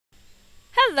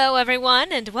Hello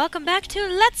everyone, and welcome back to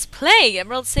Let's Play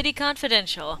Emerald City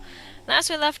Confidential. Last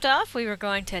we left off, we were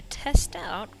going to test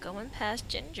out going past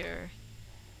Ginger.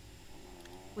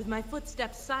 With my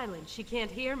footsteps silent, she can't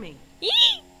hear me.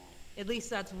 Yee! At least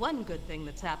that's one good thing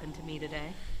that's happened to me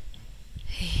today.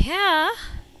 Yeah.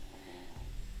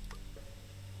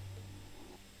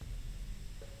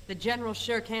 The General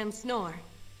sure can snore.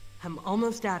 I'm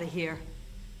almost out of here.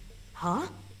 Huh?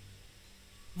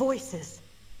 Voices.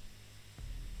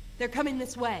 They're coming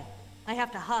this way. I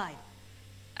have to hide.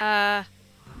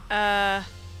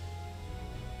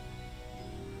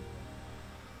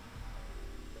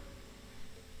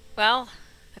 Well,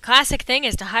 the classic thing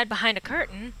is to hide behind a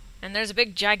curtain, and there's a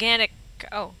big gigantic...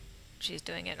 Oh, she's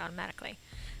doing it automatically.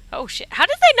 Oh shit, how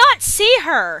did they not see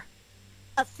her?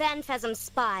 A phantasm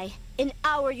spy in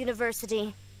our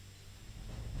university.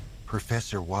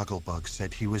 Professor Wogglebug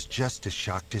said he was just as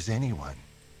shocked as anyone.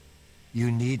 You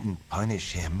needn't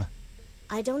punish him.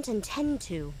 I don't intend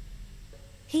to.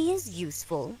 He is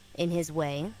useful in his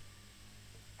way.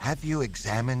 Have you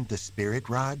examined the spirit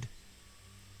rod?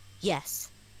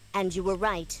 Yes, and you were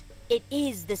right. It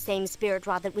is the same spirit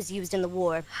rod that was used in the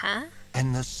war. Huh?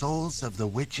 And the souls of the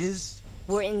witches?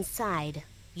 Were inside,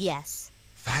 yes.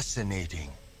 Fascinating.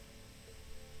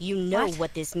 You know What?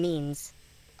 what this means.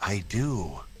 I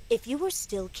do. If you were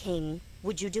still king,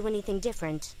 would you do anything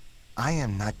different? I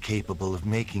am not capable of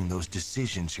making those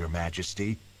decisions, Your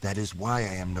Majesty. That is why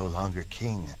I am no longer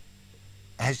king.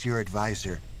 As your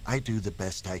advisor, I do the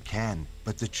best I can,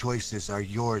 but the choices are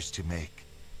yours to make.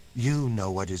 You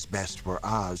know what is best for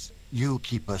Oz. You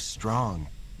keep us strong.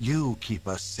 You keep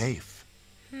us safe.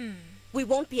 We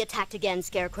won't be attacked again,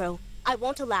 Scarecrow. I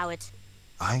won't allow it.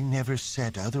 I never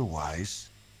said otherwise.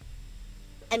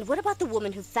 And what about the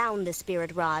woman who found the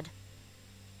spirit rod?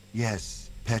 Yes,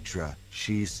 Petra.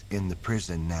 She's in the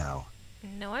prison now.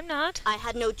 No, I'm not. I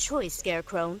had no choice,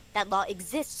 Scarecrow. That law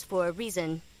exists for a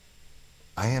reason.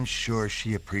 I am sure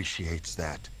she appreciates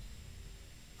that.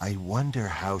 I wonder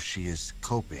how she is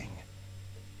coping.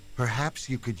 Perhaps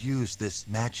you could use this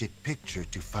magic picture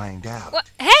to find out.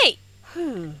 What? Hey!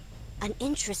 An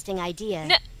interesting idea.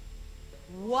 N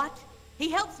What? He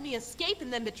helps me escape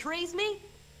and then betrays me?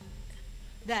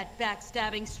 That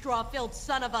backstabbing, straw-filled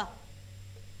son of a...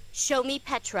 Show me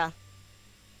Petra.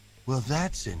 Well,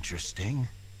 that's interesting.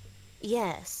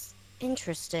 Yes,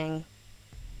 interesting.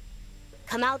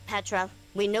 Come out, Petra.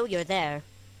 We know you're there.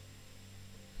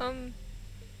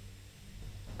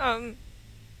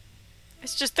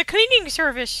 It's just the cleaning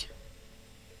service.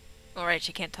 Alright,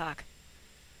 she can't talk.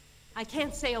 I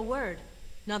can't say a word.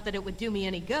 Not that it would do me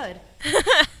any good.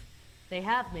 They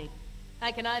have me.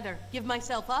 I can either give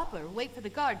myself up or wait for the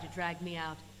guard to drag me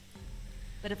out.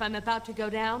 But if I'm about to go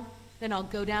down, then I'll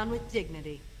go down with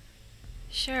dignity.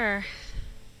 Sure.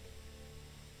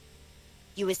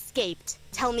 You escaped.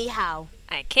 Tell me how.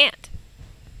 I can't.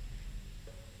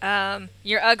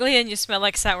 You're ugly and you smell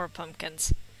like sour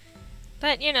pumpkins.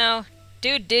 But, you know,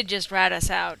 dude did just rat us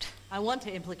out. I want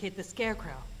to implicate the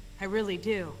Scarecrow. I really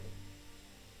do.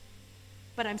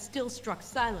 But I'm still struck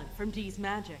silent from Dee's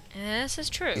magic. This is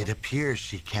true. It appears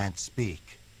she can't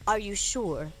speak. Are you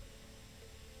sure?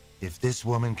 If this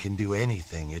woman can do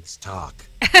anything, it's talk.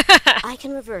 I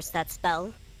can reverse that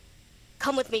spell.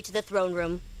 Come with me to the throne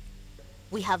room.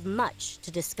 We have much to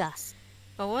discuss.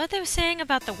 But what they were saying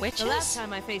about the witches? The last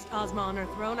time I faced Ozma on her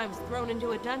throne, I was thrown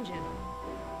into a dungeon.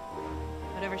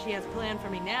 Whatever she has planned for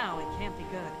me now, it can't be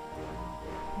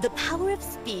good. The power of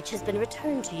speech has been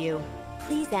returned to you.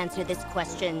 Please answer this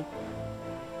question.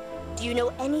 Do you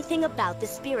know anything about the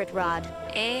spirit rod?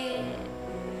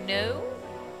 No.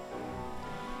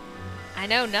 I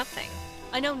know nothing.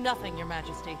 I know nothing, Your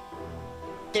Majesty.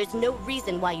 There's no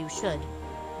reason why you should.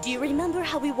 Do you remember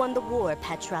how we won the war,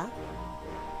 Petra?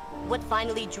 What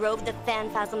finally drove the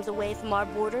phantasms away from our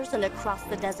borders and across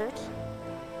the desert?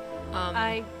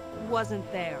 I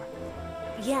wasn't there.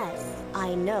 Yes,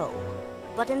 I know.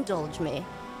 But indulge me.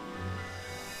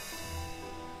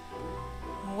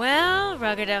 Well,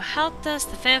 Ruggido helped us,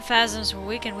 the phantasms were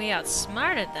weak and we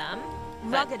outsmarted them.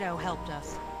 But Ruggido helped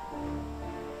us.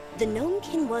 The Gnome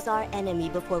King was our enemy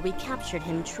before we captured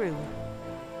him, true.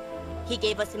 He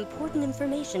gave us important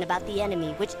information about the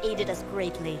enemy, which aided us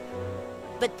greatly.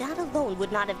 But that alone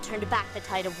would not have turned back the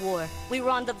tide of war. We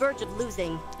were on the verge of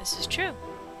losing. this is true.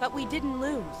 But we didn't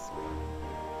lose.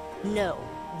 No,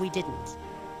 we didn't.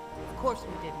 Of course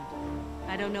we didn't.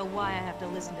 I don't know why I have to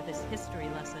listen to this history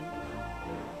lesson.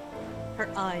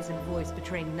 Her eyes and voice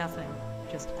betray nothing,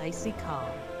 just icy calm.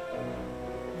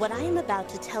 What I am about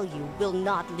to tell you will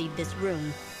not leave this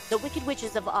room. The Wicked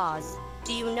Witches of Oz.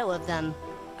 Do you know of them?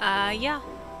 Yeah.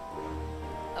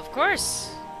 Of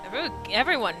course.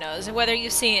 Everyone knows. Whether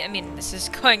you've seen, I mean, this is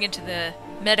going into the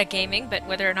metagaming, but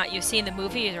whether or not you've seen the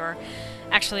movie or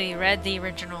actually read the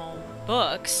original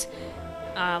books,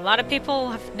 a lot of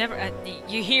people have never.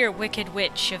 You hear Wicked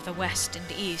Witch of the West and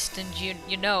the East, and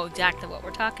you know exactly what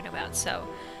we're talking about. So,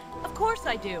 Of course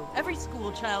I do. Every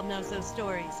school child knows those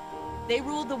stories. They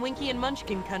ruled the Winky and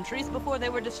Munchkin countries before they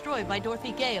were destroyed by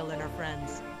Dorothy Gale and her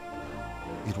friends.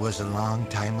 It was a long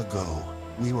time ago.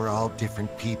 We were all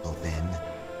different people then.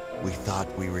 We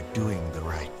thought we were doing the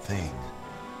right thing.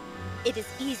 It is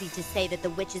easy to say that the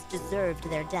witches deserved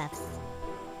their deaths.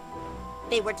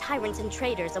 They were tyrants and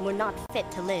traitors and were not fit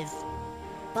to live.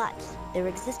 But their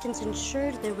existence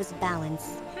ensured there was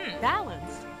balance.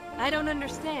 Balance? I don't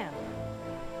understand.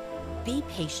 Be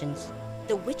patient.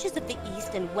 The witches of the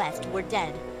East and West were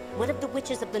dead. What of the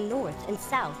witches of the North and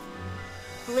South?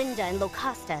 Glinda and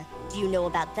Locusta, do you know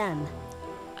about them?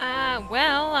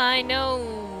 Well, I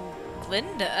know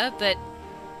Glinda, but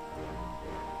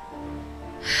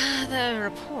the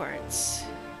reports.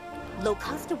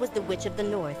 Locusta was the witch of the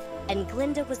North, and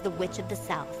Glinda was the witch of the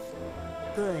South.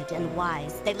 Good and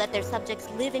wise, they let their subjects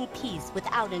live in peace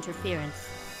without interference.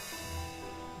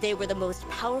 They were the most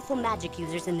powerful magic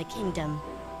users in the kingdom,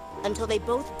 until they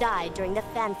both died during the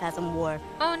Phanphasm War.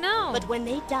 Oh no! But when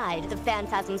they died, the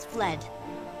Phanphasms fled.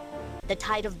 The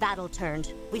tide of battle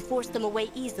turned. We forced them away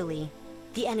easily.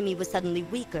 The enemy was suddenly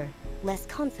weaker, less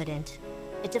confident.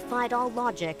 It defied all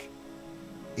logic.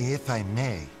 If I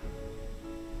may,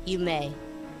 You may.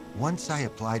 once I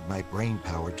applied my brain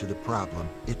power to the problem,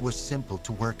 it was simple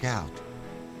to work out.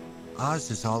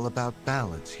 Oz is all about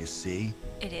balance, you see.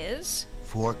 It is?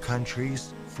 4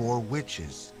 countries, 4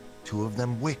 witches. 2 of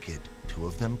them wicked, 2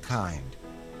 of them kind.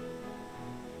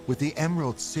 With the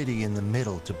Emerald City in the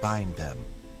middle to bind them.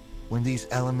 When these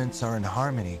elements are in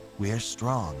harmony, we are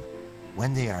strong.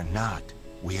 When they are not,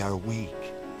 we are weak.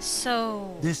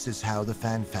 So, This is how the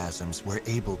Phanphasms were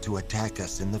able to attack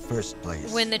us in the first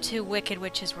place. when the 2 wicked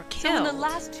witches were So killed... when the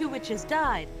last 2 witches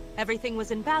died, everything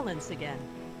was in balance again.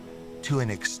 To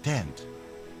an extent.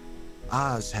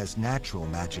 Oz has natural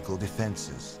magical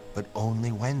defenses, but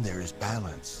only when there is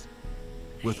balance.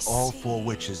 With all 4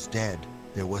 witches dead,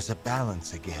 there was a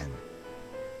balance again.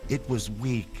 It was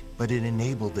weak, but it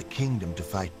enabled the kingdom to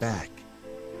fight back.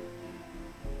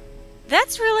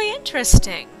 That's really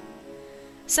interesting.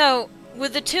 So,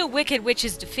 with the 2 wicked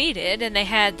witches defeated, and they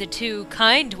had the 2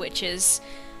 kind witches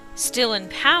still in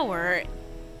power...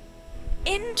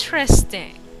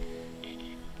 Interesting.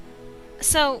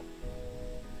 So...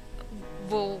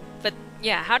 Well, but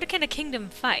yeah, how can a kingdom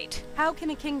fight? How can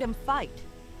a kingdom fight?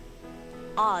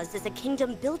 Oz is a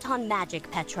kingdom built on magic,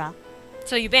 Petra.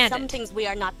 So you banned Some it. things we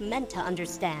are not meant to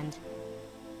understand.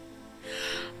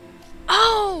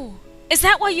 Oh! Is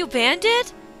that why you banned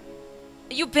it?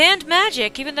 You banned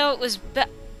magic, even though it was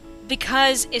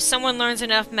because if someone learns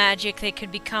enough magic, they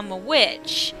could become a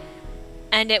witch.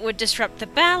 And it would disrupt the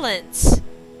balance.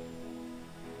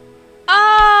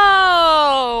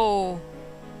 Oh!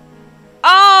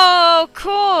 Oh,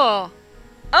 cool.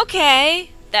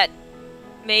 Okay. That...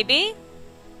 maybe?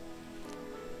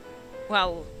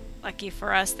 Well, lucky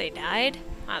for us they died.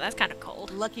 Wow, that's kind of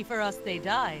cold. Lucky for us they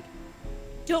died.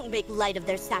 Don't make light of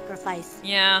their sacrifice.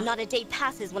 Yeah. Not a day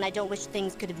passes when I don't wish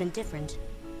things could have been different.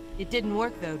 It didn't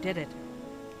work though, did it?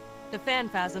 The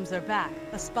Phanphasms are back.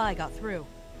 A spy got through.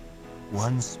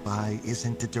 One spy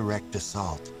isn't a direct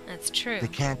assault. That's true. They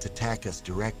can't attack us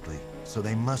directly, so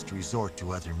they must resort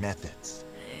to other methods.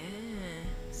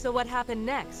 So what happened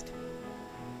next?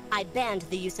 I banned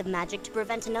the use of magic to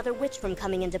prevent another witch from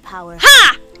coming into power.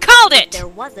 Ha! Called If it! there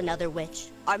was another witch,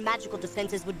 our magical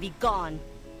defenses would be gone.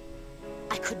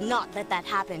 I could not let that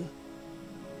happen.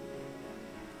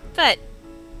 But...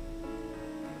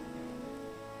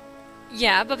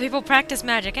 yeah, but people practice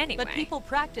magic anyway. But people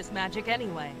practice magic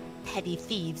anyway. Petty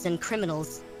thieves and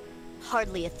criminals.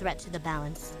 Hardly a threat to the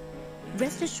balance.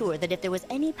 Rest assured that if there was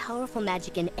any powerful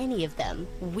magic in any of them,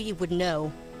 we would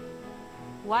know.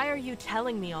 Why are you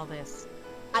telling me all this?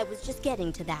 I was just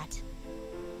getting to that.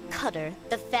 Cutter,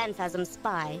 the Phanphasm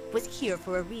spy, was here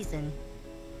for a reason.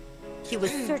 He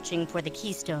was searching for the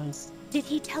Keystones. Did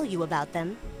he tell you about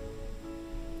them?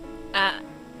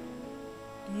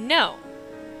 No.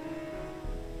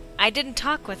 I didn't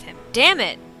talk with him. Damn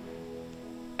it!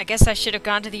 I guess I should have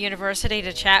gone to the university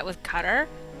to chat with Cutter.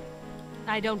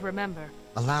 I don't remember.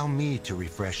 Allow me to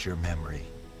refresh your memory.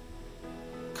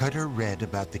 Cutter read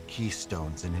about the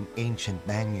Keystones in an ancient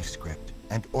manuscript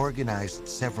and organized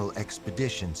several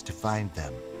expeditions to find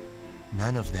them.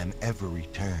 None of them ever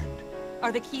returned.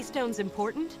 Are the Keystones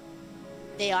important?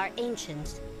 They are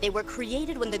ancient. They were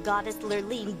created when the goddess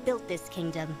Lurleen built this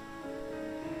kingdom.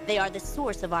 They are the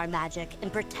source of our magic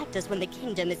and protect us when the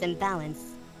kingdom is in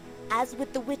balance. As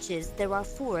with the witches, there are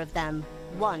 4 of them,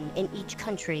 1 in each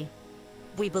country.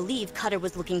 We believe Cutter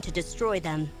was looking to destroy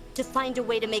them, to find a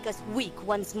way to make us weak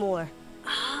once more.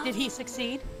 Did he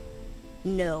succeed?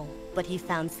 No, but he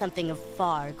found something of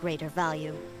far greater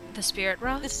value. The spirit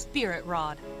rod? The spirit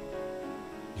rod.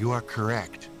 You are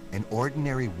correct. An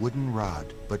ordinary wooden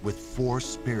rod, but with 4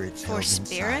 spirits held 4 inside.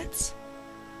 spirits?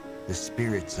 The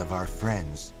spirits of our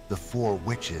friends, the 4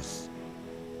 witches.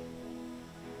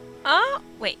 Oh,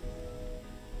 wait.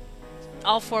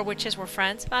 All 4 witches were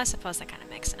friends? Well, I suppose that kind of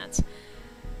makes sense.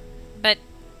 But,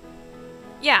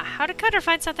 yeah, how did Cutter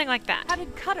find something like that? How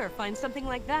did Cutter find something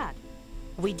like that?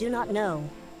 We do not know.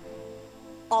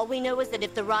 All we know is that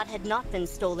if the rod had not been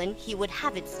stolen, he would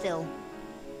have it still.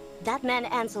 That man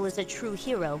Ansel is a true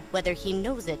hero, whether he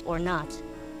knows it or not.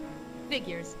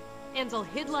 Figures. Ansel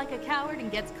hid like a coward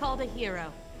and gets called a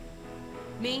hero.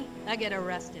 Me, I get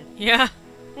arrested. Yeah.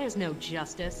 There's no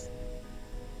justice.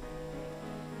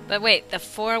 But wait, the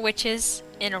 4 witches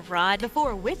in a rod? The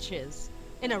 4 witches?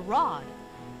 In a rod?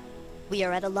 We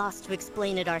are at a loss to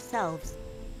explain it ourselves.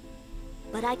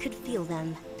 But I could feel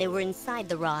them. They were inside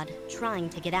the rod, trying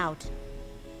to get out.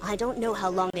 I don't know how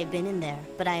long they've been in there,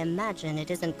 but I imagine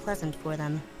it isn't pleasant for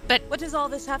them. But, What does all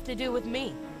this have to do with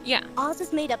me? yeah. Oz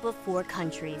is made up of 4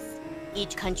 countries.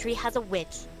 Each country has a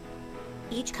witch.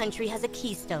 Each country has a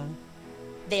keystone.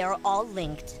 They are all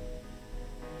linked.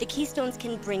 The keystones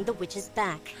can bring the witches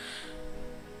back.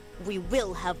 We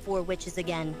will have 4 witches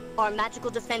again. Our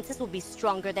magical defenses will be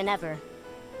stronger than ever.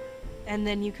 And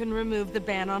then you can remove the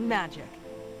ban on magic.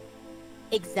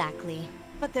 Exactly.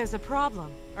 But there's a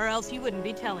problem, or else you wouldn't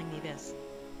be telling me this.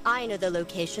 I know the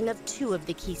location of 2 of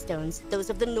the keystones, those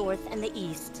of the north and the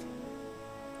east.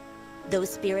 Those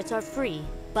spirits are free,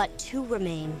 but 2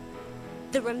 remain.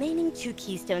 The remaining 2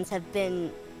 keystones have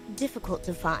been difficult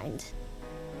to find.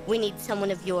 We need someone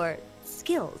of your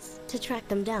skills to track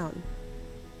them down.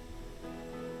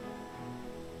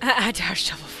 I dodged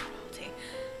double for royalty.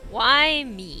 Why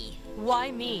me?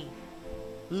 Why me?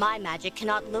 My magic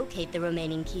cannot locate the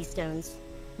remaining keystones.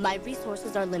 My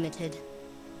resources are limited.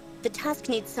 The task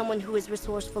needs someone who is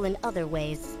resourceful in other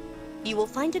ways. You will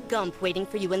find a gump waiting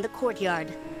for you in the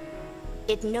courtyard.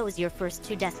 It knows your first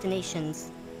 2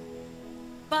 destinations.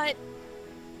 But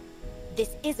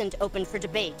This isn't open for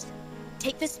debate.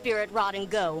 Take the spirit rod and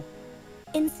go.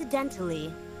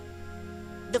 Incidentally,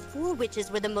 the 4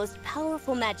 witches were the most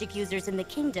powerful magic users in the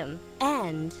kingdom,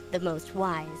 and the most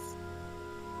wise.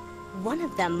 One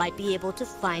of them might be able to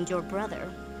find your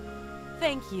brother.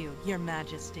 thank you, Your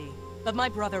Majesty. But my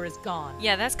brother is gone.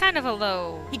 Yeah, that's kind of a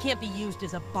low... He can't be used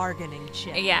as a bargaining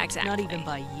chip. Yeah, exactly. Not even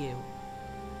by you.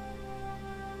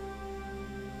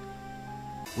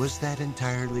 Was that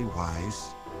entirely wise?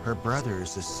 Her brother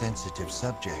is a sensitive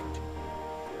subject.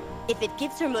 If it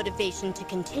gives her motivation to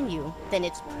continue, then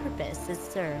its purpose is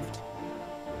served.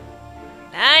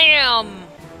 Damn!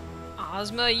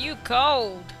 Ozma, you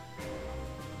cold.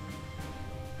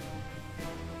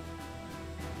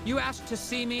 You asked to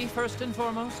see me first and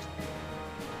foremost?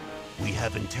 We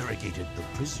have interrogated the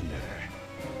prisoner.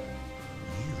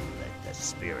 You let the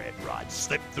spirit rod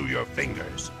slip through your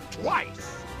fingers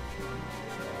twice.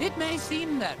 It may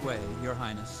seem that way, Your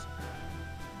Highness.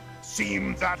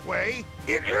 Seem that way?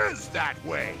 It is that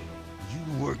way.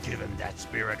 You were given that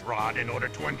spirit rod in order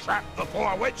to entrap the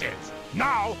 4 witches.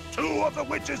 Now, 2 of the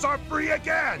witches are free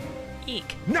again.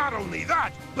 Eek. Not only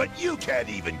that, but you can't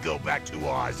even go back to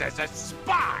Oz as a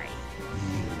spy.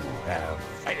 You have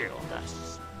failed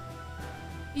us.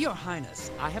 Your Highness,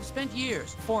 I have spent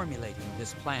years formulating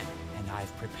this plan, and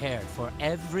I've prepared for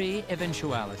every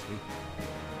eventuality.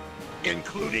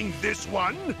 Including this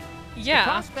one? The Yeah.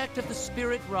 prospect of the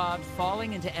spirit rod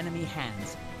falling into enemy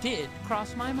hands did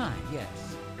cross my mind,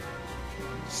 yes.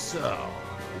 So,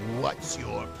 what's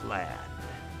your plan?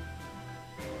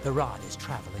 The rod is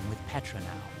traveling with Petra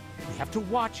now. We have to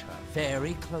watch her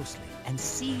very closely and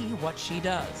see what she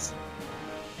does.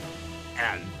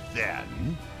 And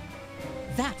then?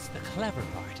 That's the clever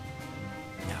part.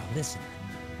 Now listen.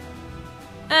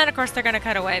 And of course they're gonna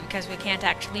cut away because we can't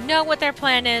actually know what their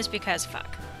plan is because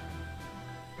fuck.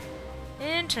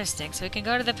 Interesting. So we can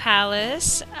go to the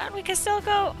palace and we can still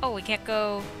go... Oh, we can't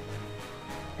go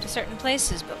to certain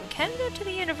places, but we can go to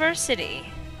the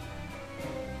university.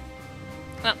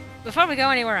 Well, before we go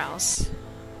anywhere else,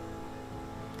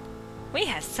 we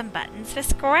have some buttons for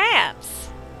scraps.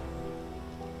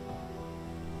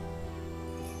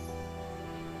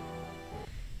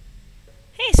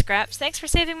 Hey, Scraps, thanks for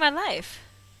saving my life.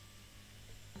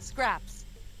 Scraps.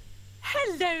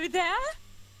 Hello there.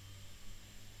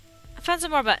 I found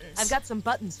some more buttons. I've got some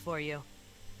buttons for you.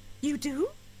 You do?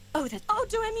 Oh, that. Oh,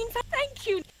 do I mean thank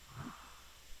you?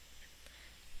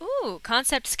 Ooh,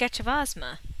 concept sketch of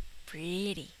Ozma.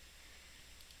 Pretty.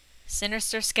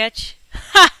 Sinister sketch.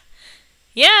 Ha!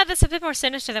 Yeah, that's a bit more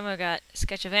sinister than we got.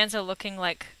 Sketch of Ansel looking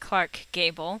like Clark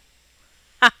Gable.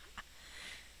 Ha!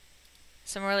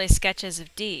 Some early sketches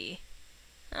of Dee.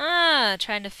 Ah,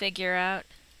 trying to figure out.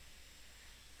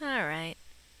 Alright.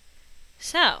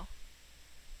 So,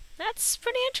 that's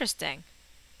pretty interesting.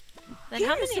 Then Here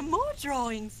how are many? some more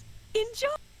drawings. Enjoy.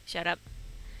 Shut up.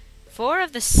 4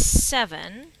 of the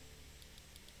 7.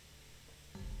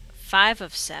 5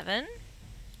 of 7.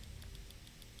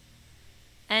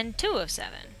 And 2 of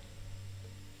 7.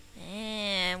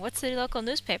 And what's the local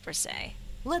newspaper say?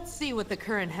 Let's see what the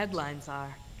current headlines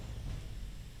are.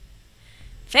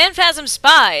 Phanphasm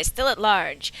spy still at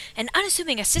large. An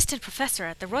unassuming assistant professor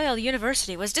at the Royal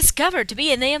University was discovered to be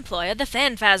in the employ of the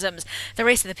Phanphasms, the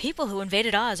race of the people who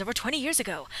invaded Oz over 20 years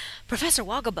ago. Professor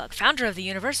Wogglebug, founder of the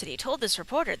university, told this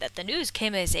reporter that the news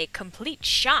came as a complete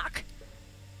shock.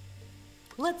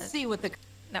 Let's see what the...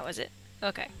 That was it.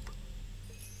 Okay.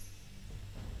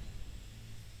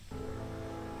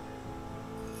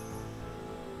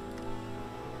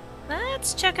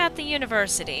 Let's check out the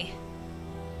university.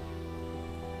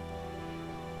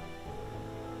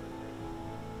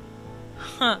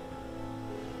 Huh.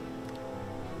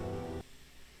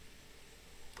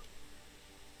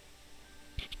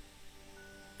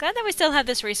 Glad that we still have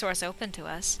this resource open to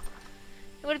us.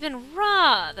 It would have been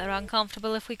rather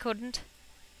uncomfortable if we couldn't.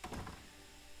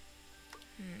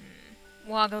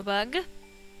 Wogglebug.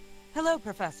 Hello,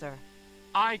 Professor.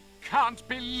 I can't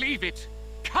believe it!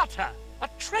 Cutter! A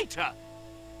traitor!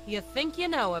 You think you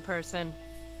know a person.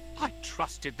 I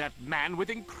trusted that man with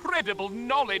incredible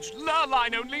knowledge.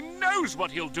 Lurline only knows what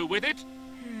he'll do with it.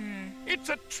 It's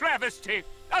a travesty!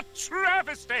 A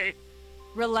travesty!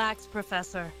 Relax,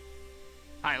 Professor.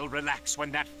 I'll relax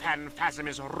when that phanphasm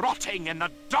is rotting in the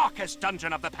darkest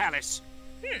dungeon of the palace.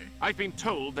 I've been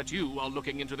told that you are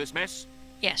looking into this mess.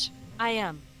 Yes. I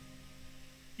am.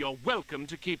 You're welcome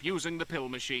to keep using the pill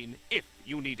machine, if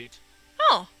you need it.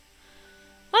 Oh.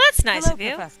 Well, that's nice Hello, of you.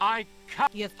 Professor. I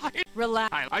can't... You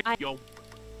relax. You're...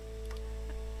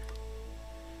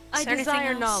 I Is there anything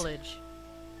desire else? knowledge.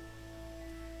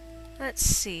 Let's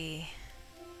see.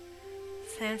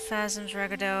 Phanphasms,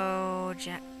 Regado,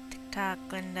 Jack, TikTok,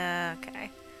 Glinda.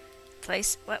 Okay.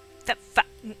 Place. What? The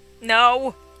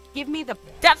no! Give me the...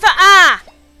 Ah!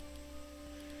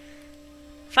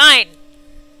 Fine.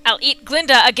 I'll eat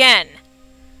Glinda again.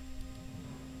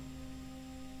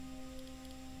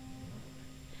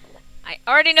 I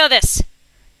already know this.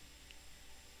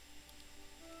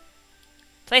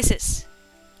 Places.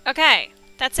 Okay,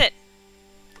 that's it.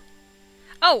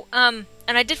 Oh, and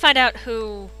I did find out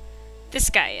who this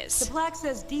guy The is. plaque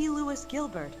says D. Lewis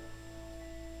Gilbert.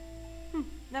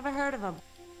 Never heard of him.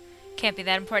 Can't be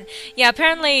that important. Yeah,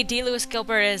 apparently D. Lewis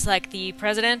Gilbert is like the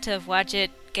president of Watch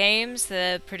It Games,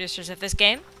 the producers of this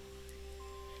game.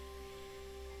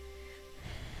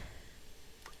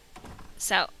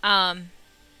 So,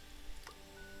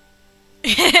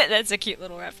 that's a cute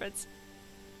little reference.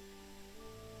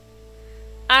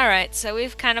 Alright, so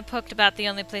we've kind of poked about the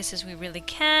only places we really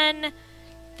can.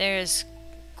 There's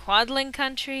Quadling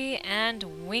Country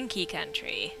and Winky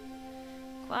Country.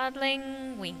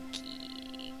 Quadling,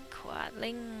 Winky.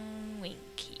 Quadling,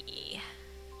 Winky.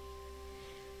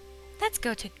 Let's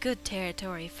go to good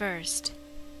territory first.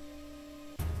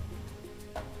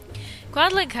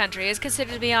 Quadling Country is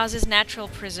considered to be Oz's natural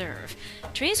preserve.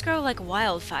 Trees grow like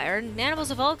wildfire, and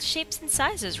animals of all shapes and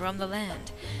sizes roam the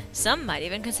land. Some might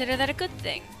even consider that a good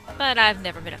thing, but I've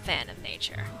never been a fan of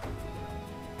nature.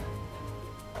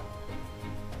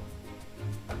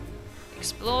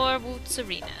 Explore Woot's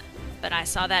Arena, but I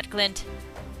saw that glint.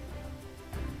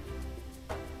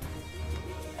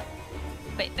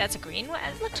 Wait, that's a green one?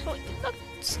 That totally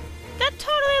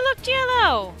looked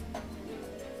yellow!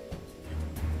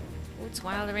 Woot's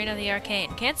Wild Arena of the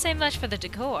Arcane. Can't say much for the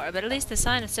decor, but at least the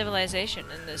sign of civilization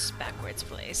in this backwards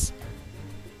place.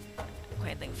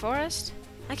 Quadling Forest?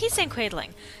 I keep saying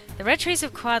Quadling. The red trees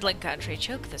of Quadling Country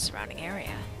choke the surrounding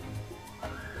area.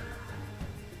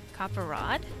 Copper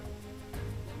Rod?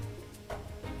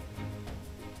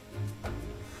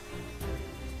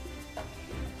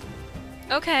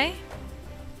 Okay.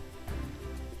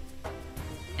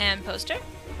 And poster?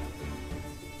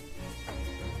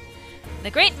 The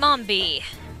Great Mombi.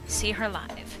 See her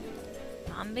live.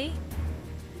 Mombi?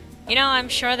 You know, I'm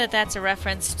sure that that's a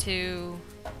reference to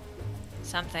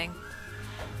something.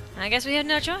 I guess we have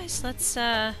no choice. Let's,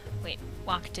 wait.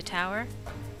 Walk to tower.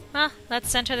 Well,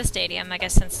 let's enter the stadium, I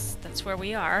guess, since that's where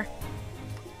we are.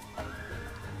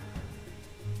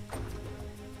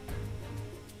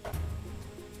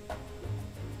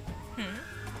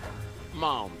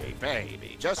 Mommy,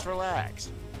 baby, just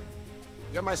relax.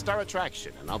 You're my star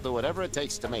attraction, and I'll do whatever it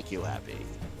takes to make you happy.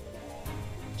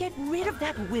 Get rid of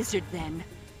that wizard, then.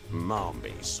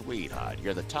 Mommy, sweetheart,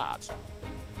 you're the tops.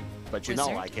 But you know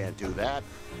Wizard? I can't do that.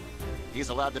 He's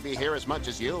allowed to be here as much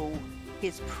as you.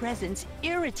 His presence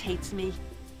irritates me.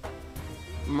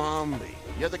 Mommy,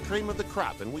 you're the cream of the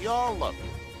crop, and we all love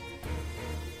you.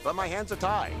 But my hands are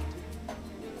tied.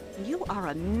 You are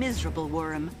a miserable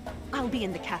worm. I'll be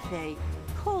in the cafe.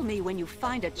 Call me when you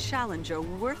find a challenger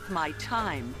worth my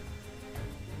time.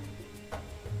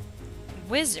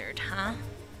 Wizard, huh?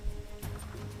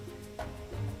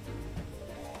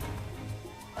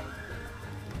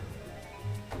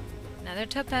 Another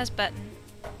topaz button.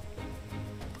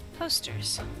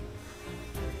 Posters.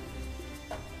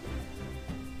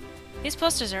 These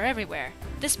posters are everywhere.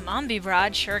 This Mombi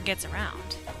rod sure gets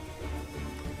around.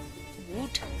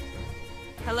 Woot.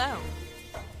 Hello.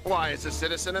 Why, it's a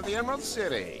citizen of the Emerald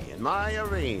City, in my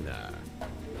arena.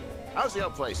 How's the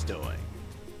old place doing?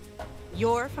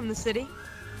 You're from the city?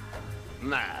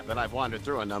 Nah, but I've wandered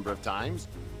through a number of times.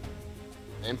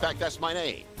 In fact, that's my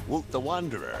name. Woot the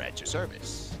Wanderer, at your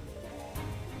service.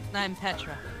 I'm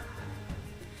Petra.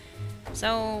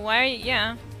 So, why are you...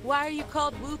 yeah. Why are you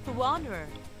called Woot the Wanderer?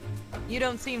 You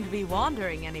don't seem to be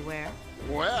wandering anywhere.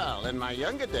 Well, in my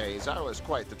younger days, I was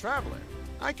quite the traveler.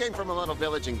 I came from a little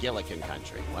village in Gillikin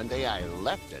country. One day I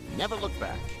left and never looked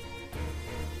back.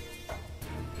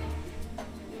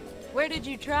 Where did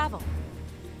you travel?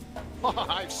 Oh,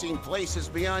 I've seen places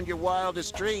beyond your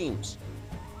wildest dreams.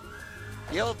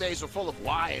 The old days were full of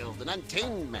wild and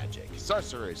untamed magic,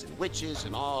 sorcerers and witches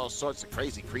and all sorts of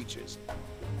crazy creatures.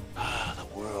 Ah,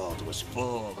 the world was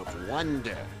full of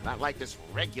wonder, not like this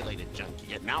regulated junk you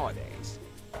get nowadays.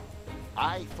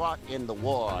 I fought in the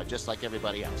war just like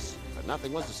everybody else, but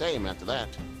nothing was the same after that.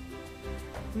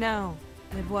 No,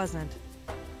 it wasn't.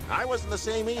 I wasn't the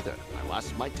same either. I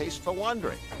lost my taste for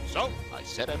wandering, so I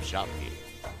set up shop here.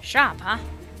 Shop, huh?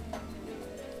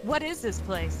 What is this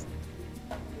place?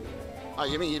 Oh,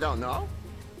 you mean you don't know?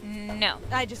 No.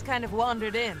 I just kind of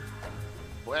wandered in.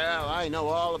 Well, I know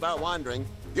all about wandering.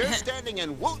 You're standing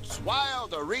in Woot's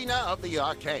wild arena of the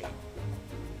arcade.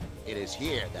 It is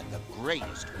here that the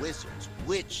greatest wizards,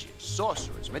 witches,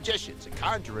 sorcerers, magicians, and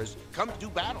conjurers come to do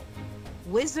battle.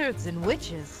 Wizards and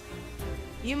witches?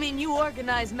 You mean you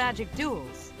organize magic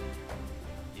duels?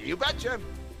 You betcha.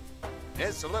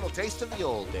 It's a little taste of the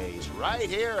old days, right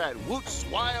here at Woot's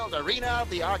wild arena of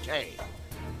the arcade.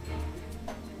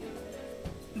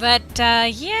 But,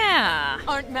 yeah.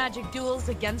 Aren't magic duels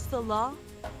against the law?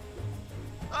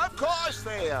 Of course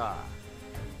they are.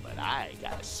 But I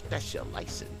got a special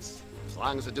license. As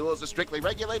long as the duels are strictly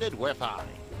regulated, we're fine.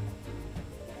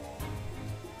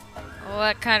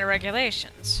 What kind of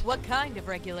regulations? What kind of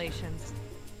regulations?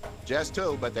 Just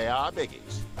two, but they are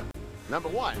biggies. Number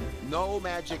one, no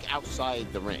magic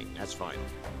outside the ring. That's final.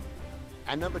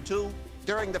 And number two,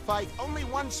 during the fight, only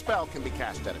one spell can be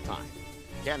cast at a time.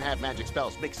 Can't have magic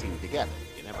spells mixing together.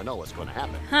 You never know what's going to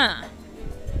happen. Huh.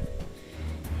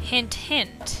 Hint,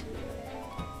 hint.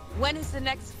 When is the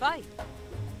next fight?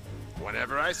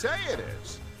 Whenever I say it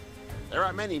is. There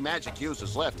aren't many magic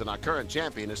users left, and our current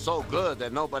champion is so good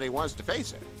that nobody wants to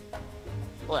face her.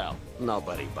 Well,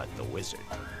 nobody but the wizard.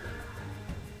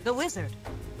 The wizard?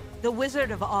 The Wizard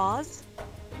of Oz?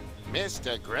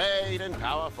 Mr. Great and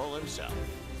Powerful himself.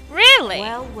 Really?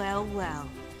 Well, well, well.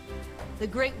 The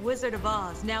great Wizard of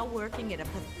Oz now working at a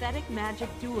pathetic magic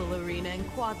duel arena in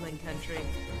Quadling country.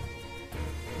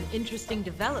 An interesting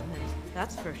development,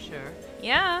 that's for sure.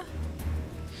 Yeah.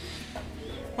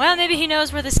 Well, maybe he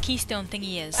knows where this keystone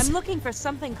thingy is. I'm looking for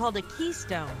something called a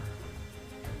keystone.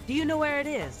 Do you know where it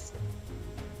is?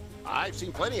 I've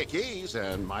seen plenty of keys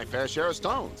and my fair share of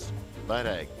stones. But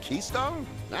a keystone?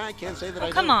 I can't say that I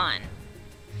do. Come on.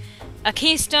 A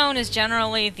keystone is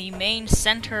generally the main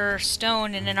center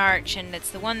stone in an arch, and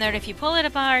it's the one that if you pull it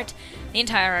apart, the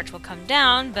entire arch will come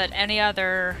down, but any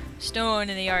other stone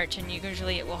in the arch, and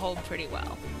usually it will hold pretty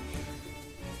well.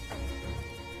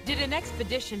 Did an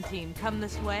expedition team come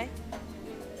this way?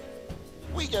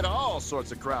 We get all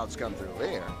sorts of crowds come through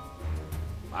here.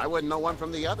 I wouldn't know one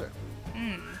from the other.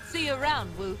 See you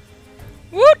around, Woot.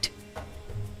 Woot!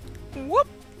 Whoop!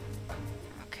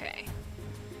 Okay.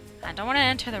 I don't want to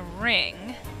enter the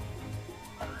ring.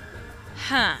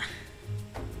 Huh.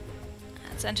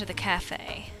 Let's enter the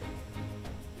cafe.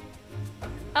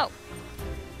 Oh.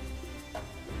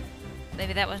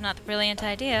 Maybe that was not the brilliant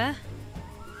idea.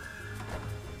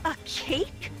 A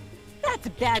cake? That's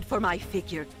bad for my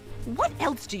figure. What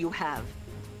else do you have?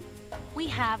 We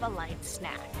have a light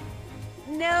snack.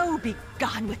 No, be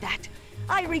gone with that.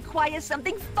 I require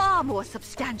something far more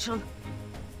substantial.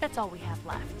 That's all we have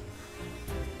left.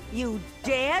 You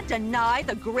dare deny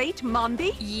the great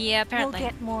Mombi? Yeah, apparently. We'll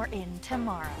get more in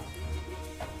tomorrow.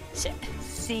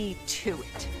 See to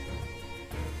it.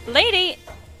 Lady,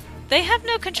 they have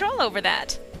no control over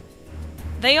that.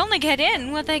 They only get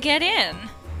in what they get in.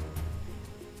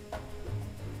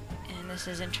 And this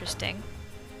is interesting.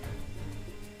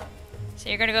 So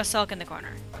you're gonna go sulk in the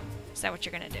corner. Is that what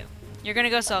you're gonna do? You're gonna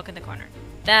go sulk in the corner.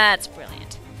 That's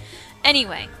brilliant.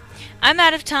 Anyway, I'm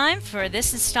out of time for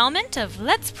this installment of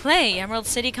Let's Play Emerald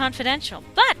City Confidential,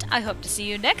 but I hope to see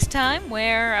you next time,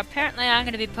 where apparently I'm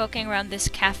going to be poking around this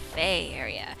cafe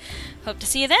area. Hope to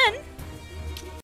see you then!